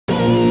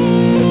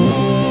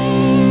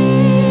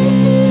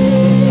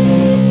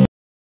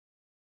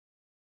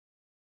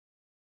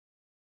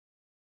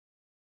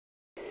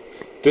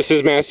This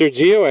is Master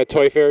Geo at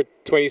Toy Fair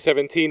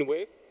 2017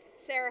 with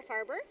Sarah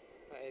Farber.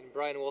 And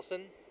Brian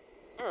Wilson.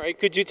 All right,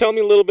 could you tell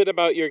me a little bit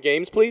about your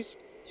games, please?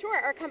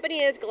 Sure, our company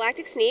is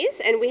Galactic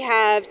Sneeze, and we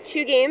have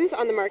 2 games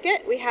on the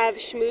market. We have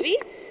Schmovie,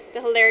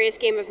 the hilarious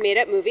game of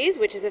made-up movies,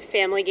 which is a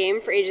family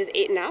game for ages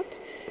 8 and up,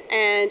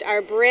 and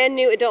our brand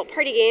new adult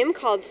party game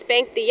called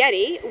Spank The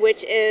Yeti,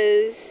 which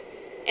is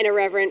an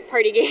irreverent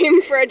party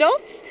game for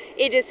adults,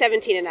 ages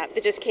 17 and up,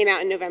 that just came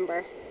out in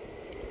November.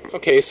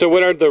 Okay, so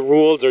what are the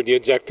rules or the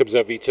objectives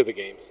of each of the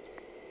games?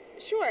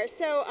 Sure,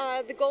 so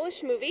the goal of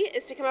Schmovie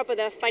is to come up with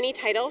a funny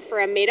title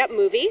for a made-up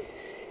movie,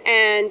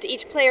 and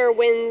each player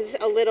wins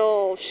a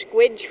little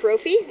squid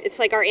trophy. It's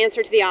like our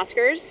answer to the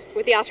Oscars.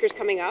 With the Oscars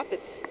coming up,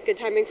 it's good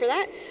timing for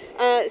that.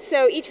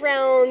 So each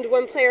round,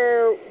 one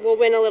player will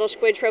win a little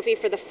squid trophy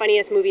for the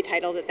funniest movie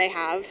title that they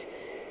have.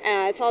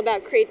 It's all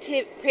about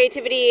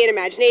creativity and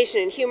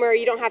imagination and humor.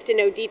 You don't have to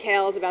know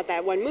details about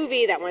that one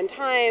movie, that one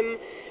time.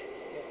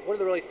 One of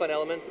the really fun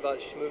elements about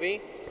Schmovie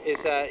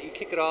is you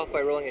kick it off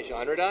by rolling a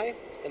genre die,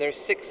 and there's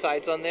 6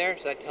 sides on there,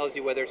 so that tells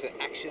you whether it's an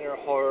action or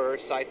horror,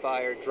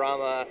 sci-fi or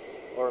drama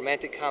or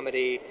romantic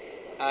comedy.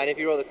 And if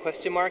you roll the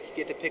question mark, you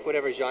get to pick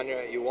whatever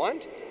genre you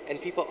want, and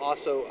people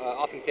also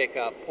often pick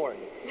porn.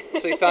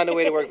 So we found a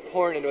way to work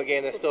porn into a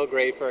game that's still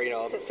great for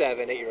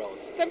 7,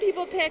 8-year-olds. Some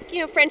people pick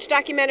French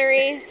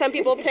documentary, some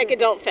people pick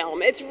adult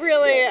film. It's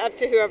really up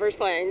to whoever's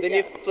playing. Then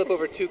you flip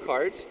over 2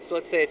 cards, so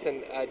let's say it's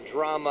a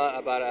drama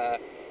about a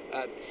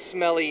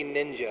smelly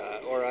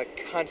ninja or a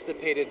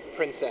constipated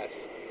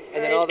princess.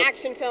 And then an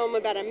action film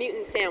about a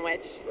mutant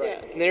sandwich. Right.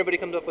 Yeah. And then everybody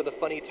comes up with a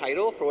funny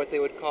title for what they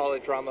would call a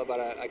drama about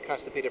a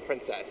constipated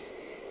princess.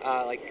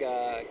 Like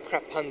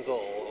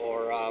Crapunzel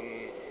or...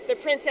 The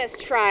Princess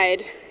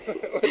Tried.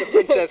 or The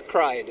Princess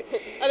Cried.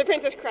 Oh, The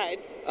Princess Cried.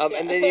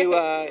 And then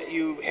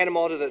you hand them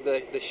all to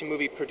the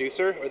Schmovie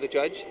producer or the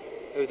judge,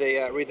 who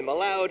they read them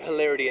aloud,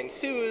 hilarity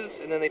ensues,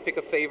 and then they pick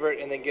a favorite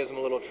and then gives them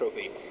a little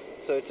trophy.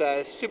 So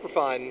it's super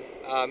fun.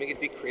 You get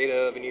to be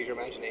creative and use your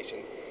imagination.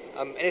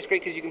 And it's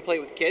great because you can play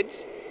it with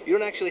kids. You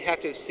don't actually have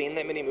to have seen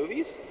that many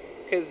movies,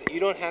 because you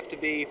don't have to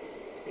be,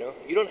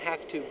 you don't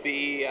have to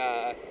be, you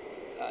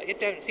have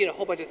to have seen a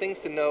whole bunch of things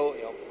to know,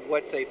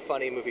 what's a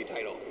funny movie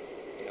title,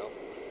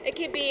 It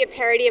could be a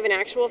parody of an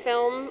actual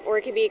film, or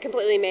it could be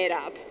completely made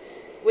up,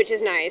 which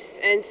is nice.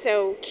 And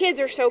so kids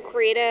are so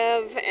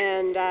creative,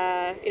 and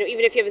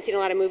even if you haven't seen a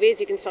lot of movies,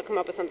 you can still come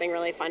up with something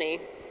really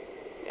funny.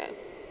 Yeah.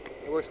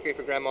 It works great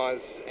for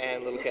grandmas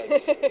and little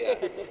kids.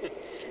 Yeah.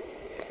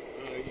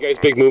 You guys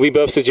big movie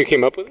buffs that you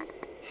came up with this?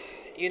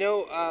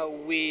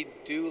 We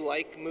do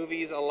like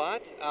movies a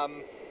lot.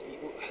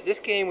 This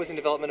game was in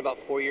development about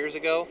 4 years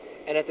ago,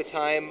 and at the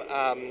time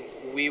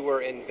we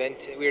were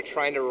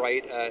trying to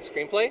write a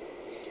screenplay.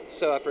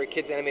 So for a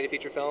kids animated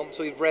feature film,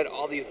 so we've read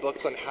all these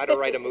books on how to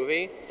write a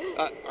movie.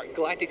 Our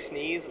Galactic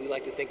Sneeze, we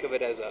like to think of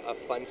it as a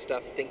fun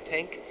stuff think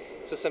tank.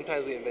 So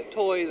sometimes we invent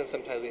toys, and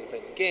sometimes we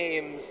invent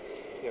games,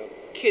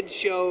 kids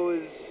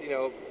shows,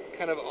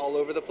 kind of all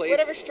over the place.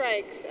 Whatever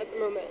strikes at the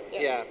moment.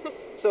 Yeah.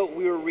 So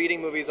we were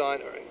reading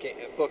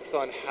books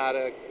on how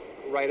to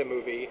write a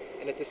movie,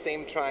 and at the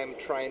same time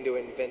trying to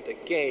invent a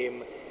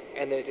game,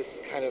 and then it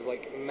just kind of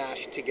like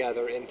mashed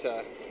together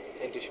into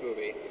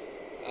Schmovie.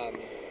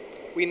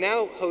 We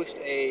now host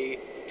a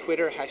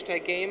Twitter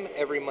hashtag game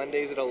every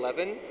Mondays at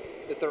 11.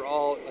 That they're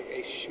all like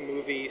a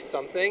Schmovie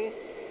something.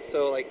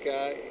 So like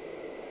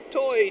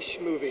toy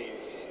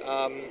Schmovies,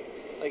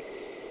 like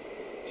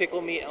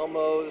Tickle Me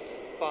Elmo's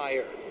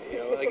Fire.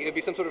 Like it'd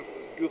be some sort of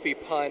goofy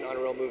pun on a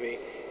real movie.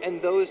 And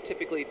those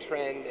typically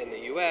trend in the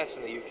US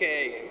and the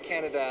UK and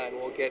Canada, and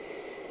we'll get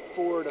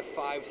 4,000 to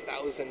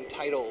 5,000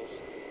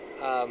 titles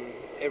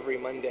every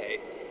Monday.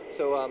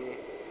 So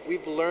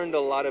we've learned a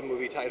lot of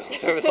movie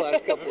titles over the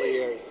last couple of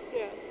years.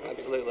 Yeah.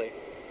 Absolutely.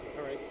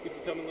 All right, could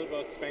you tell me a little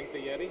about Spank the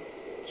Yeti?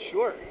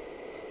 Sure.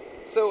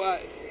 So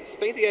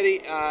Spank the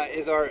Yeti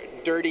is our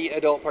dirty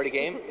adult party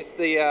game. It's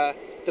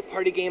the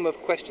party game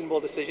of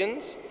questionable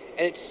decisions.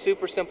 And it's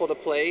super simple to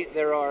play.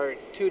 There are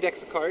 2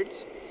 decks of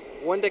cards.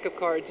 One deck of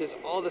cards is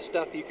all the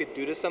stuff you could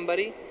do to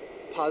somebody,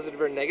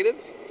 positive or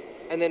negative.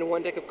 And then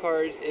one deck of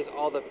cards is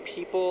all the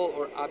people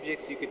or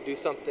objects you could do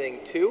something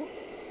to.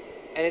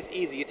 And it's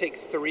easy. You take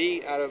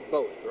 3 out of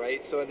both,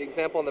 right? So the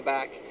example on the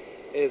back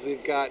is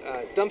we've got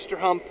dumpster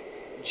hump,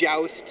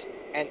 joust,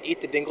 and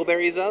eat the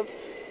dingleberries of.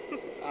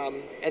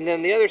 And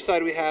then the other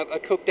side we have a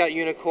coked out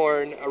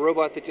unicorn, a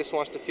robot that just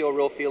wants to feel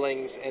real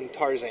feelings, and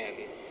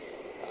Tarzan.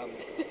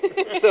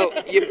 So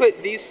you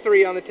put these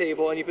 3 on the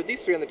table, and you put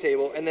these 3 on the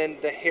table, and then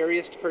the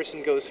hairiest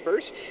person goes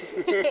first.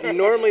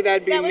 Normally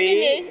that'd be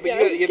me,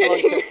 but you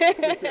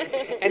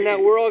get And now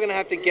we're all going to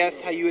have to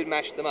guess how you would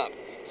match them up.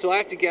 So I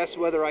have to guess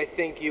whether I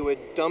think you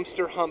would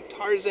dumpster hump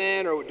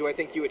Tarzan, or do I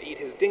think you would eat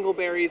his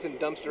dingleberries and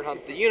dumpster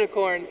hump the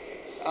unicorn.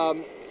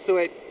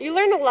 You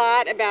learn a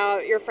lot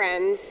about your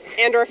friends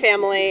and or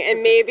family,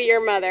 and maybe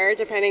your mother,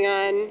 depending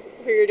on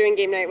who you're doing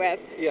game night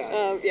with.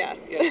 Yeah. Yeah,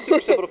 it's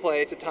super simple to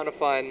play. It's a ton of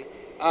fun.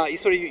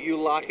 you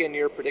lock in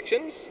your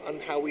predictions on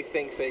how we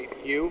think, say,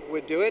 you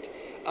would do it,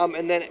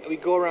 and then we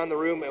go around the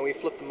room and we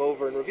flip them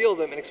over and reveal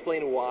them and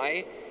explain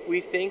why we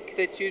think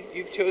that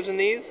you've chosen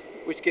these,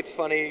 which gets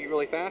funny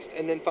really fast.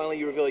 And then finally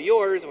you reveal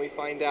yours and we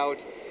find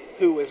out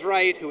who was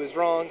right, who was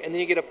wrong, and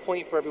then you get a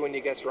point for everyone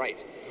you guess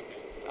right.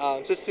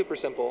 So it's super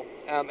simple.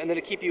 And then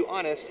to keep you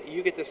honest,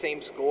 you get the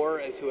same score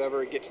as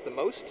whoever gets the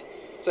most.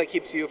 So that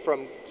keeps you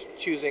from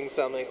choosing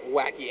some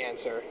wacky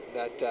answer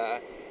that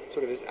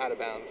sort of is out of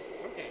bounds.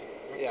 Okay.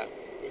 Yeah.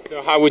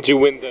 So how would you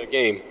win the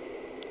game?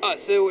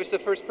 So it's the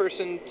first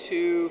person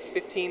to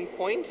 15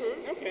 points.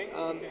 Mm-hmm. Okay.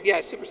 Yeah,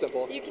 it's super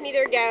simple. You can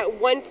either get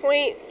 1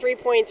 point, 3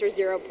 points, or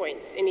 0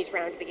 points in each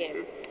round of the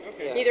game.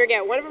 Okay. Yeah. You either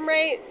get one of them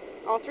right,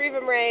 all 3 of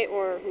them right,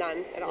 or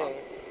none at all. Yeah.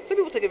 Some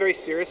people take it very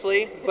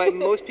seriously, but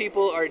most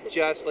people are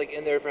just like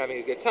in there for having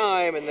a good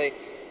time, and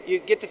you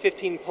get to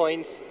 15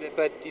 points,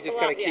 but you just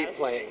kind of keep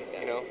playing.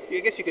 You know, I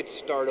guess you could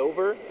start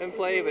over and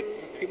play, but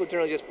people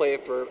generally just play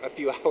it for a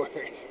few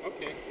hours.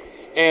 Okay.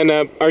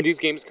 And are these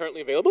games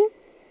currently available?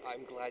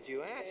 I'm glad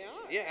you asked.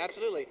 They are. Yeah,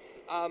 absolutely.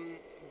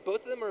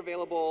 Both of them are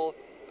available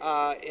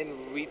in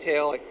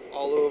retail, like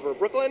all over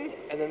Brooklyn,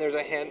 and then there's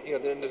then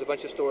there's a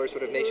bunch of stores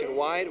sort of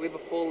nationwide. We have a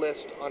full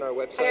list on our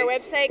website. On our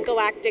website,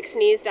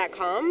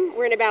 galacticsneeze.com,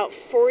 we're in about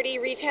 40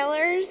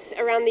 retailers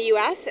around the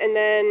U.S. and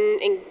then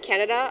in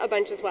Canada a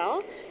bunch as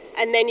well.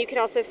 And then you can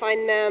also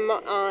find them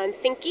on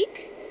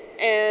ThinkGeek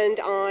and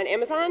on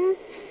Amazon.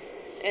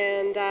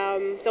 And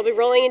they'll be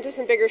rolling into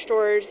some bigger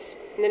stores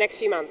in the next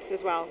few months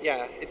as well.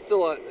 Yeah, it's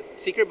still a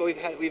secret, but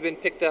we've been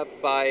picked up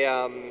by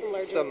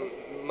some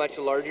much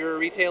larger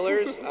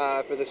retailers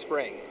for the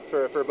spring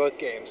for both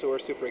games. So we're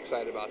super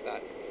excited about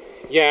that.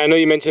 Yeah, I know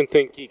you mentioned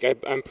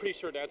ThinkGeek. I'm pretty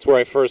sure that's where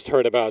I first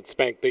heard about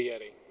Spank the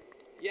Yeti.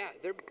 Yeah,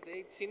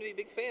 they seem to be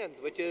big fans,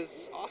 which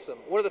is awesome.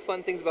 One of the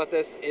fun things about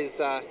this is,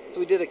 so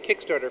we did a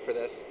Kickstarter for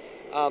this,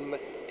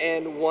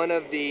 and one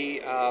of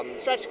the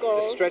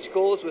stretch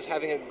goals was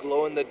having a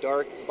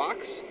glow-in-the-dark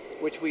box,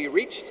 which we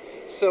reached.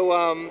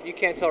 So you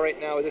can't tell right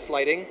now with this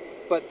lighting,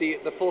 but the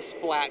full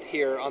splat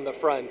here on the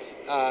front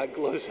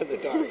glows in the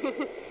dark.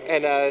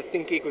 And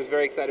ThinkGeek was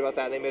very excited about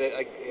that. They made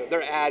it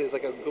their ad is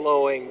like a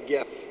glowing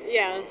GIF.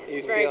 Yeah,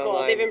 it's very cool.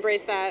 Online. They've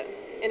embraced that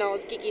in all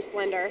its geeky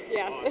splendor.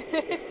 Yeah.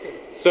 Awesome.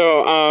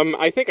 So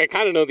I think I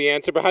kind of know the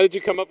answer, but how did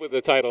you come up with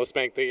the title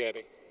Spank the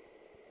Yeti?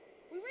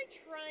 We were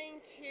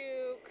trying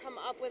to come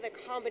up with a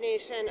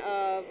combination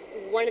of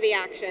one of the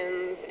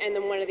actions and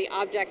then one of the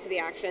objects of the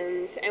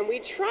actions, and we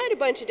tried a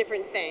bunch of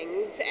different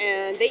things,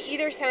 and they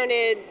either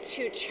sounded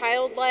too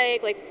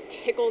childlike, like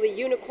tickle the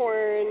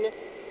unicorn,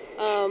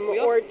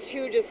 or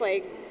too just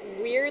like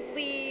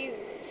weirdly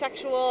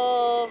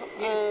sexual.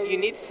 You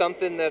need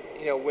something that,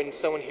 when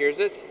someone hears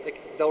it, like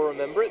they'll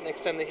remember it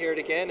next time they hear it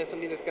again, and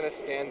something that's going to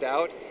stand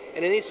out.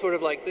 And any sort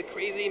of like the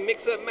crazy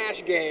mix-up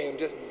mash game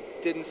just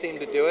didn't seem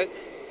to do it.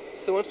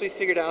 So once we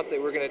figured out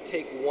that we're going to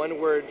take one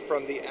word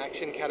from the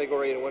action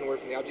category and one word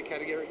from the object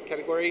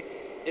category,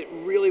 it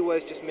really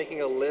was just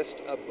making a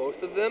list of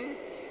both of them,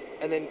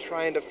 and then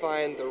trying to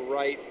find the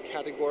right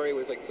category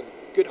with like some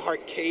good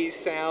arcade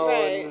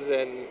sounds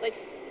and like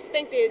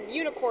Spank the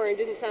Unicorn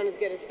didn't sound as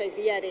good as Spank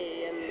the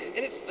Yeti, and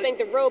it's Spank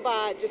the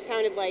Robot just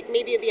sounded like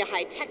maybe it'd be a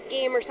high-tech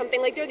game or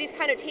something. Like there are these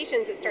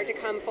connotations that start to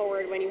come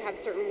forward when you have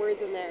certain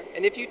words in there.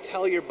 And if you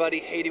tell your buddy,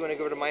 hey, do you want to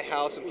go over to my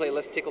house and play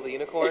Let's Tickle the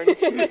Unicorn?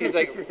 He's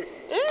like,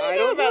 I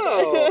don't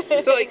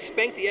know. So like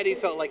Spank the Yeti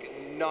felt like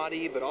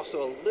naughty, but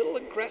also a little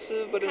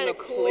aggressive, but kinda in a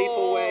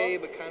playful way,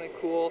 but kind of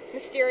cool.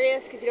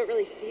 Mysterious, because you don't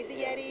really see the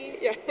Yeti.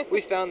 Yeah.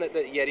 We found that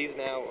Yetis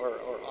now are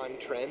on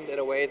trend in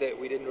a way that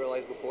we didn't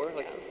realize before.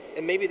 Like,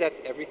 and maybe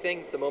that's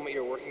everything. The moment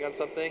you're working on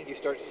something, you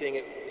start seeing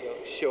it,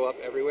 show up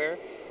everywhere.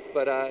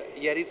 But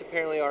Yetis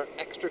apparently are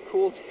extra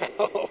cool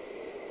now.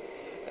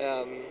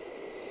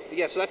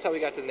 Yeah, so that's how we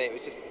got to the name.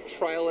 It's just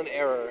trial and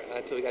error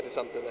until we got to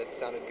something that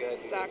sounded good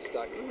and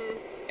stuck. Mm-hmm.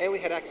 And we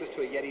had access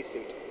to a Yeti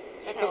suit.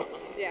 That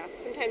helped. Yeah.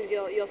 Sometimes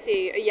you'll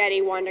see a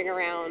Yeti wandering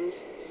around,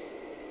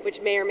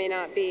 which may or may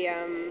not be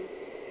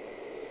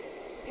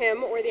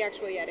him or the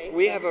actual Yeti.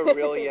 We have a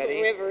real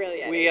Yeti. We have a real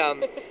Yeti. We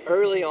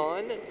early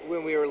on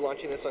when we were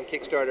launching this on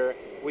Kickstarter,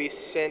 we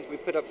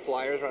put up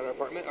flyers around our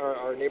apartment or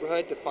our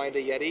neighborhood to find a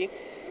Yeti,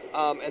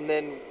 and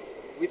then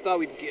we thought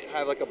we'd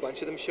have like a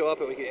bunch of them show up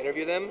and we could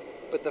interview them.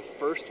 But the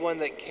first one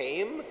that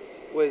came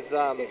was he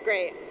was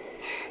great.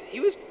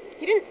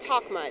 He didn't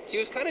talk much. He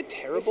was kind of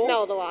terrible. He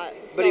smelled a lot.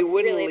 But he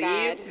wouldn't really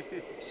leave.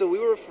 Bad. So we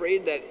were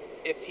afraid that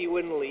if he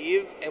wouldn't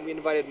leave and we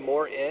invited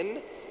more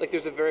in, like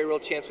there's a very real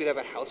chance we'd have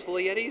a house full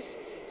of Yetis.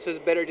 So it's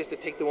better just to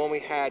take the one we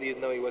had, even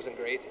though he wasn't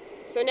great.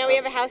 So now we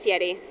have a house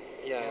Yeti.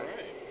 Yeah. All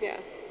right. Yeah.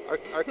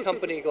 Our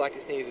company,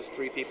 Galactic Sneeze, is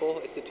 3 people.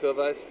 It's the 2 of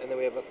us, and then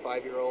we have a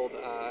 5-year-old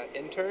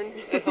intern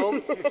at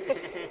home.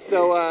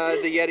 So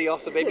the Yeti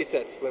also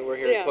babysits when we're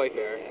here at Toy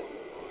Fair. Yeah.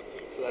 Awesome.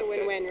 So that's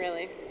it's a win-win,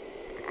 really.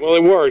 Well,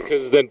 it worked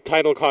because the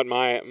title caught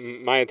my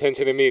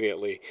attention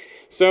immediately.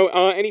 So,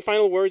 any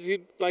final words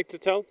you'd like to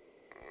tell?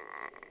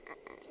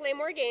 Play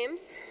more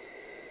games.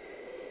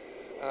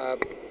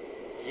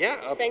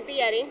 Yeah. Spank the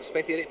Yeti.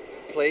 Spank the Yeti.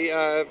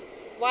 Play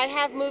Why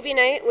have movie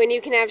night when you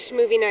can have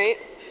Schmovie night?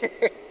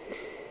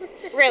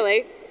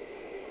 Really?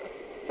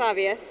 It's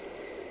obvious.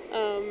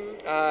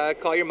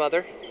 Call your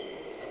mother.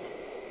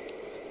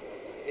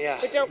 Yeah.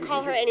 But don't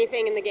call her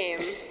anything in the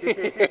game.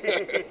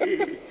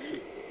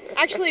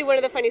 Actually, one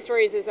of the funny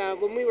stories is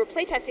when we were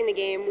playtesting the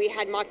game, we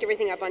had mocked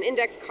everything up on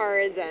index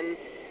cards, and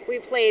we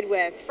played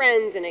with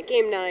friends and at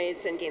game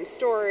nights and game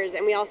stores,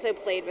 and we also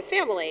played with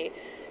family.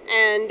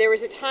 And there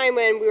was a time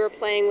when we were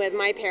playing with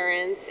my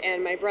parents,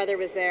 and my brother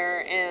was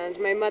there, and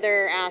my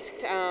mother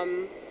asked,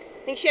 I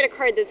think she had a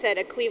card that said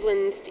a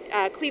Cleveland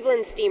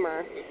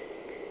steamer.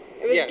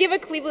 It was give a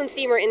Cleveland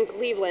steamer in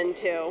Cleveland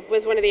too,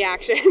 was one of the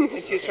actions.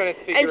 And she was trying to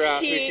figure out who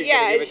she's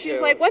going to give it she's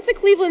to. like, what's a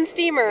Cleveland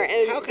steamer?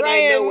 And how can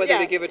Brian, I know whether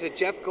to give it to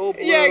Jeff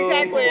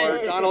Goldblum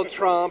or Donald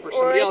Trump or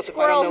somebody else if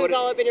I don't know? Or a squirrel who's what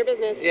all up in your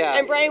business. Yeah.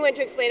 And Brian went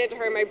to explain it to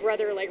her, and my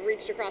brother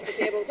reached across the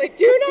table. It's like,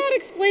 do not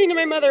explain to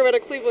my mother what a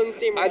Cleveland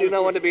steamer is. I do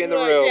not want to be in the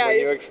room when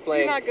you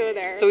explain. Do not go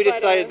there. So we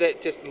decided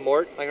that just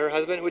Mort, like her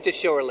husband, would just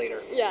show her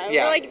later. Yeah,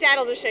 we're like, Dad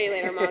will just show you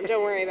later, Mom.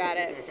 Don't worry about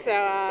it.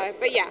 So,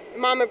 but yeah,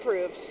 Mom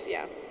approved.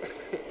 Yeah.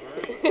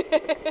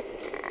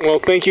 Well,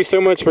 thank you so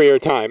much for your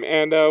time.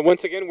 And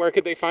once again, where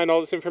could they find all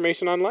this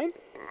information online?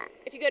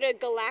 If you go to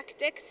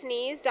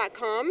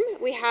galacticsneeze.com,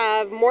 we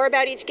have more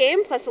about each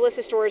game, plus a list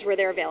of stores where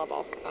they're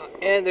available.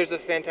 And there's a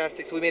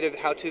fantastic, so we made a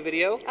how-to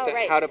video,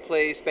 how to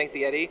play Spank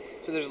the Yeti.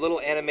 So there's a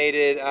little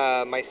animated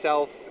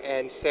myself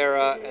and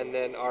Sarah and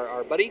then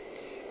our buddy.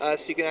 So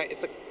you can,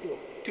 it's like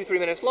 2-3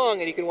 minutes long,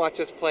 and you can watch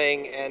us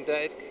playing, and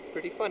it's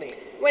pretty funny.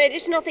 One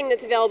additional thing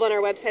that's available on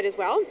our website as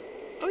well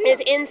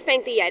is in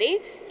Spank the Yeti.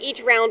 Each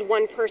round,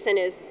 one person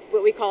is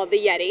what we call the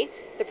Yeti,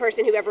 the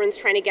person who everyone's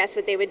trying to guess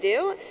what they would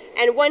do.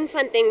 And one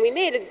fun thing we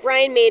made is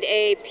Brian made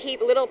a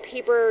little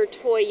paper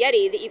toy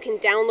Yeti that you can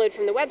download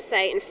from the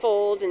website and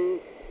fold and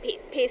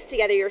paste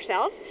together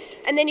yourself.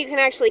 And then you can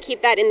actually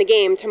keep that in the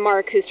game to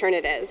mark whose turn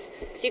it is.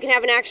 So you can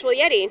have an actual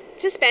Yeti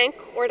to spank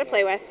or to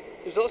play with.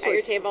 There's also at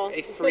your table.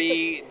 a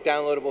free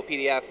downloadable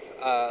PDF,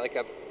 like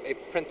a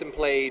print and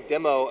play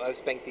demo of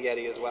Spank the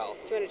Yeti as well.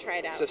 If you want to try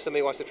it out. So if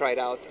somebody wants to try it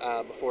out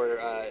before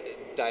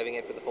diving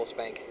in for the full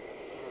spank.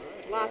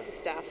 Lots of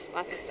stuff.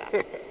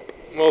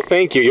 Well,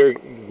 thank you.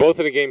 Both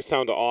of the games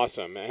sound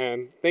awesome,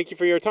 and thank you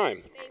for your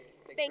time.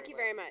 Thank you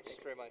very much.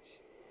 Thanks very much.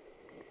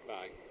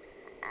 Bye.